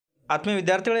ಆತ್ಮೀಯ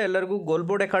ವಿದ್ಯಾರ್ಥಿಗಳೇ, ಎಲ್ಲರಿಗೂ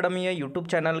ಗೋಲ್ಬೋರ್ಡ್ ಅಕಾಡೆಮಿಯ ಯೂಟ್ಯೂಬ್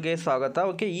ಚಾನಲ್ಗೆ ಸ್ವಾಗತ.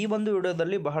 ಓಕೆ, ಈ ಒಂದು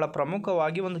ವಿಡಿಯೋದಲ್ಲಿ ಬಹಳ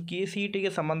ಪ್ರಮುಖವಾಗಿ ಒಂದು KCETಗೆ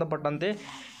ಸಂಬಂಧಪಟ್ಟಂತೆ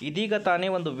ಇದೀಗ ತಾನೇ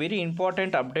ಒಂದು ವೆರಿ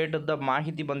ಇಂಪಾರ್ಟೆಂಟ್ ಅಪ್ಡೇಟದ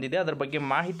ಮಾಹಿತಿ ಬಂದಿದೆ. ಅದರ ಬಗ್ಗೆ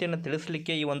ಮಾಹಿತಿಯನ್ನು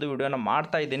ತಿಳಿಸಲಿಕ್ಕೆ ಈ ಒಂದು ವಿಡಿಯೋನ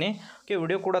ಮಾಡ್ತಾ ಇದ್ದೀನಿ. ಓಕೆ,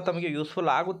 ವಿಡಿಯೋ ಕೂಡ ತಮಗೆ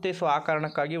ಯೂಸ್ಫುಲ್ ಆಗುತ್ತೆ. ಸೊ ಆ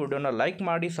ಕಾರಣಕ್ಕಾಗಿ ವಿಡಿಯೋನ ಲೈಕ್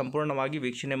ಮಾಡಿ ಸಂಪೂರ್ಣವಾಗಿ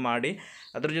ವೀಕ್ಷಣೆ ಮಾಡಿ.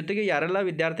 ಅದರ ಜೊತೆಗೆ ಯಾರೆಲ್ಲ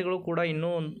ವಿದ್ಯಾರ್ಥಿಗಳು ಕೂಡ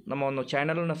ಇನ್ನೂ ನಮ್ಮ ಒಂದು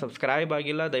ಚಾನಲನ್ನು ಸಬ್ಸ್ಕ್ರೈಬ್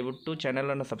ಆಗಿಲ್ಲ, ದಯವಿಟ್ಟು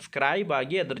ಚಾನಲನ್ನು ಸಬ್ಸ್ಕ್ರೈಬ್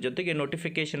ಆಗಿ ಅದರ ಜೊತೆಗೆ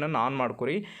ನೋಟಿಫಿಕೇಷನನ್ನು ಆನ್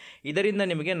ಮಾಡ್ಕೊರಿ. ಇದರಿಂದ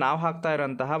ನಿಮಗೆ ನಾವು ಹಾಕ್ತಾ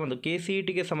ಇರೋಂತಹ ಒಂದು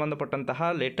KCETಗೆ ಸಂಬಂಧಪಟ್ಟಂತಹ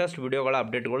ಲೇಟೆಸ್ಟ್ ವಿಡಿಯೋಗಳ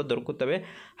ಅಪ್ಡೇಟ್ಗಳು ದೊರಕುತ್ತವೆ.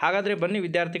 ಹಾಗಾದರೆ ಬನ್ನಿ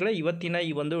ವಿದ್ಯಾರ್ಥಿಗಳೇ, ಇವತ್ತಿನ ಈ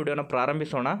ಒಂದು ವಿಡಿಯೋನ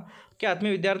ಪ್ರಾರಂಭಿಸೋಣ. ಓಕೆ,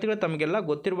 ಆತ್ಮೀಯ ವಿದ್ಯಾರ್ಥಿಗಳು, ತಮಗೆಲ್ಲ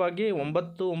ಗೊತ್ತಿರುವಾಗೆ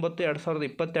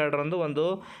 9/9/2022 ಒಂದು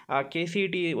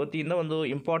KCET ವತಿಯಿಂದ ಒಂದು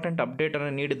ಇಂಪಾರ್ಟೆಂಟ್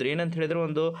ಅಪ್ಡೇಟನ್ನು ನೀಡಿದರು. ಏನಂತ ಹೇಳಿದರೆ,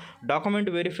 ಒಂದು ಡಾಕ್ಯುಮೆಂಟ್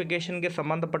ವೆರಿಫಿಕೇಷನ್ಗೆ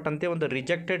ಸಂಬಂಧಪಟ್ಟಂತೆ ಒಂದು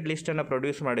ರಿಜೆಕ್ಟೆಡ್ ಲಿಸ್ಟನ್ನು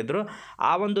ಪ್ರೊಡ್ಯೂಸ್ ಮಾಡಿದರು.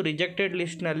 ಆ ಒಂದು ರಿಜೆಕ್ಟೆಡ್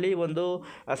ಲಿಸ್ಟ್ನಲ್ಲಿ ಒಂದು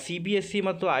CBSE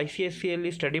ಮತ್ತು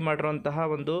ICSEಯಲ್ಲಿ ಸ್ಟಡಿ ಮಾಡಿರುವಂತಹ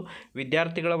ಒಂದು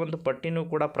ವಿದ್ಯಾರ್ಥಿಗಳ ಒಂದು ಪಟ್ಟಿನೂ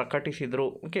ಕೂಡ ಪ್ರಕಟಿಸಿದರು.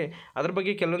 ಓಕೆ, ಅದ್ರ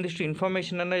ಬಗ್ಗೆ ಕೆಲವೊಂದಿಷ್ಟು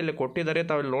ಇನ್ಫಾರ್ಮೇಷನನ್ನು ಇಲ್ಲಿ ಕೊಟ್ಟಿದ್ದಾರೆ,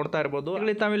 ತಾವಿಲ್ಲಿ ನೋಡ್ತಾ ಇರ್ಬೋದು.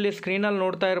 ಇಲ್ಲಿ ತಾವಿಲ್ಲಿ ಸ್ಕ್ರೀನಲ್ಲಿ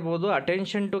ನೋಡ್ತಾ ಇರ್ಬೋದು.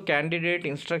 Attention to candidate,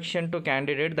 instruction to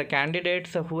candidate. The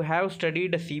candidates who have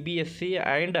studied CBSE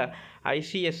and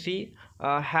ICSE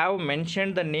have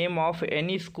mentioned the name of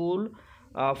any school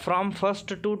from 1st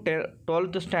to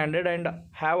 12th standard and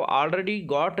have already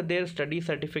got their study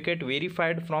certificate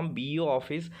verified from BO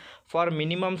office for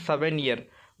minimum 7 years.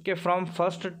 Okay, from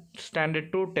 1st standard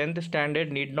to 10th standard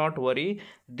need not worry,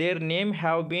 their name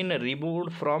have been removed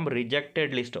from rejected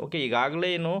list. Okay, ಈಗಾಗಲೇ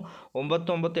ಏನು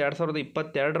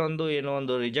 9/9/2022 ಏನೋ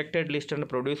ಒಂದು rejected ಲಿಸ್ಟನ್ನು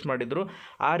produce ಮಾಡಿದರು.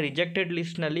 ಆ rejected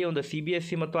ಲಿಸ್ಟ್ನಲ್ಲಿ ಒಂದು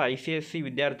CBSE ಮತ್ತು ICSE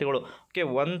ವಿದ್ಯಾರ್ಥಿಗಳು, okay,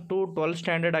 1 to 12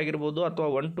 standard ಆಗಿರ್ಬೋದು ಅಥವಾ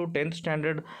 1 to 10th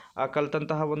ಸ್ಟ್ಯಾಂಡರ್ಡ್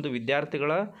ಕಲಿತಂತಹ ಒಂದು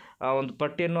ವಿದ್ಯಾರ್ಥಿಗಳ ಒಂದು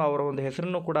ಪಟ್ಟಿಯನ್ನು, ಅವರ ಒಂದು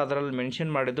ಹೆಸರನ್ನು ಕೂಡ ಅದರಲ್ಲಿ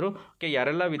ಮೆನ್ಷನ್ ಮಾಡಿದರು. ಓಕೆ,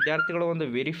 ಯಾರೆಲ್ಲ ವಿದ್ಯಾರ್ಥಿಗಳು ಒಂದು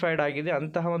ವೆರಿಫೈಡ್ ಆಗಿದೆ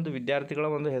ಅಂತಹ ಒಂದು ವಿದ್ಯಾರ್ಥಿಗಳ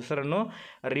ಒಂದು ಹೆಸರನ್ನು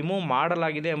ರಿಮೂವ್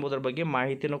ಮಾಡಲಾಗಿದೆ ಎಂಬುದರ ಬಗ್ಗೆ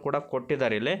ಮಾಹಿತಿಯನ್ನು ಕೂಡ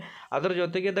ಕೊಟ್ಟಿದ್ದಾರೆ ಇಲ್ಲಿ. ಅದರ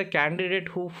ಜೊತೆಗೆ the candidate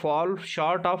who fall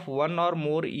short of 1 or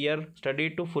more year study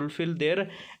to fulfil there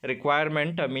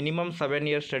requirement minimum 7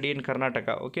 years study in Karnataka.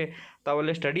 Okay,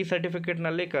 ತಾವಲ್ಲಿ study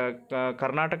ಸರ್ಟಿಫಿಕೇಟ್ನಲ್ಲಿ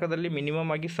ಕರ್ನಾಟಕದಲ್ಲಿ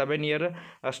ಮಿನಿಮಮ್ ಆಗಿ 7 year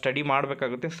ಸ್ಟಡಿ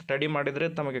ಮಾಡಬೇಕಾಗುತ್ತೆ. ಸ್ಟಡಿ ಮಾಡಿದರೆ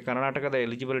ತಮಗೆ ಕರ್ನಾಟಕದ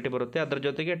ಎಲಿಜಿಬಿಲಿಟಿ ಬರುತ್ತೆ. ಅದರ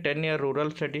ಜೊತೆಗೆ 10 year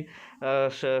ರೂರಲ್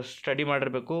ಸ್ಟಡಿ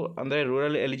ಮಾಡಿರಬೇಕು, ಅಂದರೆ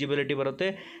ರೂರಲ್ ಎಲಿಜಿಬಿಲಿಟಿ ಬರುತ್ತೆ.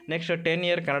 ನೆಕ್ಸ್ಟ್ 10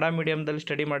 year ಕನ್ನಡ ಮೀಡಿಯಮ್ದಲ್ಲಿ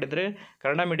ಸ್ಟಡಿ ಮಾಡಿದರೆ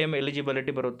ಕನ್ನಡ ಮೀಡಿಯಮ್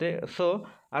ಎಲಿಜಿಬಿಲಿಟಿ ಬರುತ್ತೆ. ಸೊ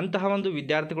ಅಂತಹ ಒಂದು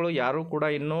ವಿದ್ಯಾರ್ಥಿಗಳು ಯಾರೂ ಕೂಡ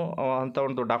ಇನ್ನೂ ಅಂಥ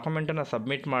ಒಂದು ಡಾಕ್ಯುಮೆಂಟನ್ನು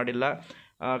ಸಬ್ಮಿಟ್ ಮಾಡಿಲ್ಲ.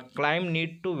 Claim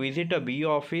need to visit a BO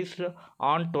office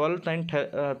on 12th and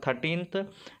 13th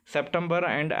September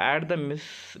and add the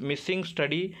missing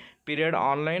study period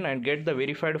online and get the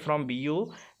verified from BO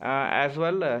as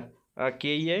well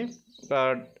KA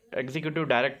executive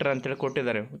director ಅಂತೇಳಿ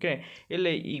ಕೊಟ್ಟಿದ್ದಾರೆ. Okay,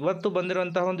 ಇಲ್ಲಿ ಇವತ್ತು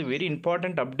ಬಂದಿರುವಂತಹ ಒಂದು very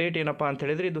important update ಏನಪ್ಪ ಅಂತ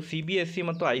ಹೇಳಿದರೆ, ಇದು CBSE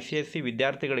ಮತ್ತು ICSE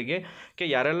ವಿದ್ಯಾರ್ಥಿಗಳಿಗೆ. ಓಕೆ,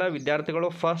 ಯಾರೆಲ್ಲ ವಿದ್ಯಾರ್ಥಿಗಳು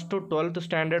 1st to 12th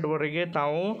ಸ್ಟ್ಯಾಂಡರ್ಡ್ವರೆಗೆ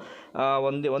ತಾವು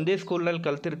ಒಂದೇ ಸ್ಕೂಲ್ನಲ್ಲಿ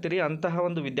ಕಲ್ತಿರ್ತೀರಿ, ಅಂತಹ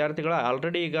ಒಂದು ವಿದ್ಯಾರ್ಥಿಗಳ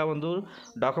ಆಲ್ರೆಡಿ ಈಗ ಒಂದು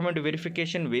ಡಾಕ್ಯುಮೆಂಟ್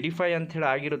ವೆರಿಫಿಕೇಷನ್ ವೆರಿಫೈ ಅಂಥೇಳಿ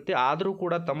ಆಗಿರುತ್ತೆ. ಆದರೂ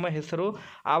ಕೂಡ ತಮ್ಮ ಹೆಸರು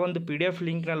ಆ ಒಂದು PDF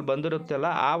ಲಿಂಕ್ನಲ್ಲಿ ಬಂದಿರುತ್ತಲ್ಲ,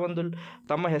 ಆ ಒಂದು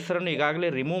ತಮ್ಮ ಹೆಸರನ್ನು ಈಗಾಗಲೇ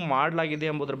ರಿಮೂವ್ ಮಾಡಲಾಗಿದೆ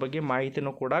ಎಂಬುದರ ಬಗ್ಗೆ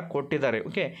ಮಾಹಿತಿಯನ್ನು ಕೂಡ ಕೊಟ್ಟಿದ್ದಾರೆ.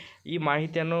 ಓಕೆ, ಈ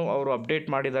ಮಾಹಿತಿಯನ್ನು ಅವರು ಅಪ್ಡೇಟ್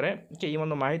ಮಾಡಿದ್ದಾರೆ. ಓಕೆ, ಈ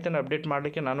ಒಂದು ಮಾಹಿತಿಯನ್ನು ಅಪ್ಡೇಟ್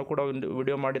ಮಾಡಲಿಕ್ಕೆ ನಾನು ಕೂಡ ಒಂದು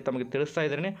ವಿಡಿಯೋ ಮಾಡಿ ತಮಗೆ ತಿಳಿಸ್ತಾ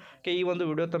ಇದ್ದೀನಿ. ಓಕೆ, ಈ ಒಂದು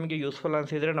ವಿಡಿಯೋ ತಮಗೆ ಯೂಸ್ಫುಲ್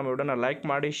ಅನಿಸಿದರೆ ನಮ್ಮ ವಿಡಿಯೋನ ಲೈಕ್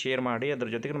ಮಾಡಿ, ಶೇರ್ ಮಾಡಿ, ಅದರ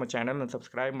ಜೊತೆಗೆ ನಮ್ಮ ಚಾನಲ್ನ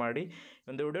ಸಬ್ಸ್ಕ್ರೈಬ್ ಮಾಡಿ.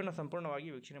 ಒಂದು ವಿಡಿಯೋನ ಸಂಪೂರ್ಣವಾಗಿ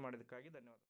ವೀಕ್ಷಣೆ ಮಾಡಿದ್ದಕ್ಕಾಗಿ ಧನ್ಯವಾದ.